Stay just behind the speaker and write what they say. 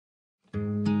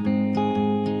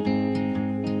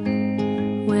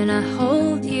When I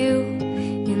hold you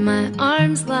in my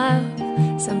arms, love,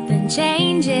 something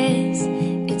changes.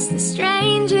 It's the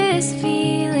strangest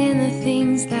feeling. The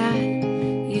things that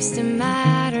used to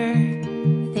matter,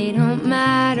 they don't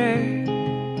matter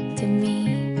to me.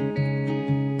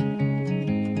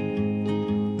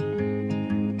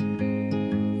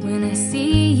 When I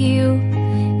see you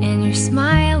and you're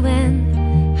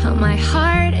smiling, how my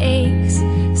heart aches,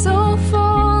 so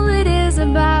full it is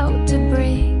about to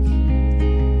break.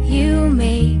 You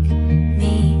make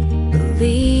me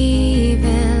believe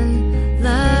in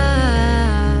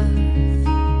love.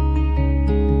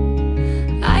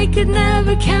 I could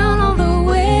never count all the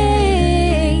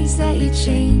ways that you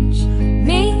change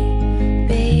me,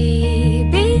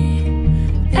 baby.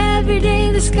 Every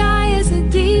day the sky is a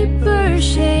deeper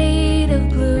shade of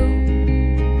blue.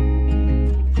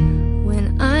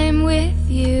 When I'm with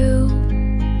you,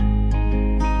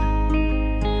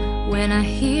 when I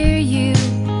hear